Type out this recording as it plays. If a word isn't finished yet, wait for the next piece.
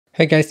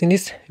Hey guys, in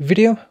this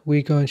video,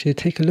 we're going to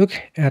take a look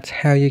at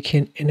how you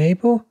can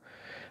enable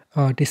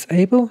or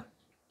disable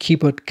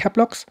keyboard cap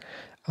locks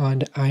on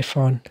the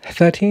iPhone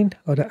 13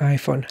 or the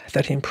iPhone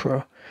 13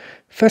 Pro.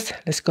 First,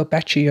 let's go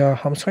back to your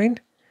home screen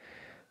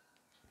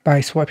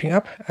by swiping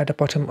up at the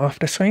bottom of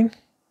the screen.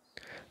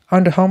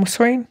 On the home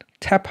screen,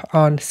 tap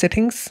on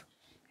Settings.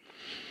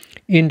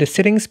 In the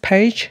Settings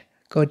page,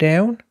 go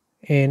down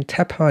and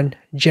tap on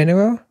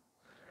General.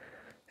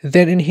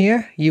 Then in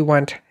here, you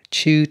want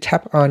to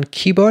tap on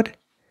Keyboard,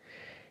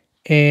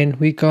 and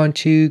we're going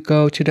to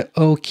go to the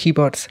All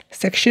Keyboards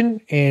section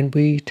and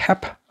we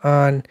tap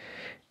on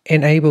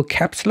Enable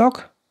Caps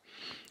Lock.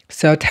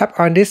 So tap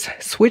on this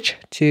switch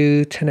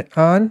to turn it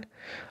on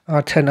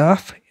or turn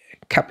off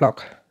cap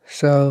lock.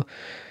 So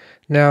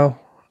now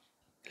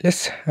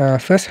let's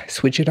first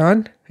switch it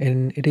on,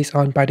 and it is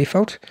on by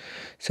default.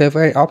 So if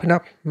I open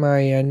up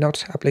my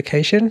Notes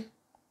application,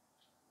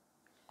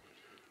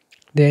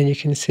 then you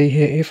can see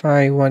here, if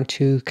I want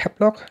to cap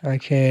lock, I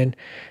can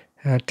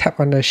tap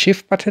on the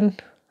Shift button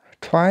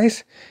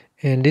twice,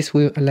 and this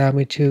will allow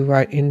me to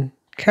write in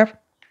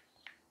cap.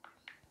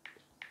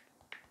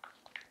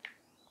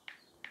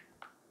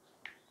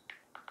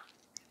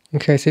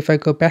 Okay, so if I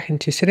go back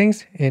into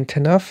settings and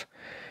turn off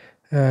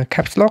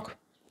caps lock,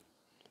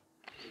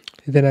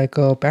 then I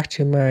go back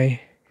to my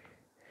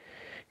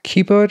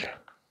keyboard,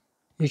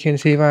 you can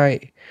see if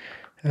I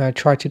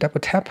try to double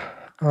tap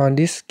on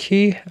this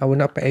key, I will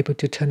not be able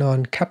to turn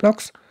on cap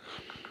locks.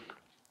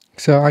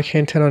 So I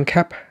can turn on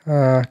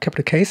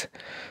capital case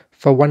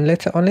for one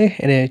letter only,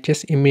 and then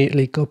just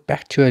immediately go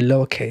back to a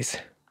lowercase.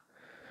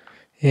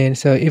 And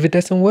so if it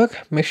doesn't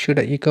work, make sure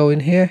that you go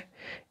in here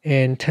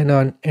and turn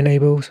on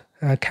enable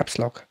caps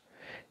lock,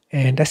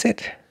 and that's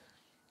it.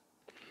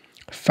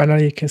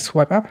 Finally, you can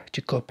swipe up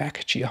to go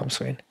back to your home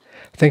screen.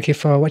 Thank you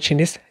for watching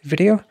this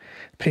video.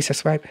 Please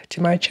subscribe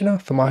to my channel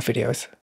for more videos.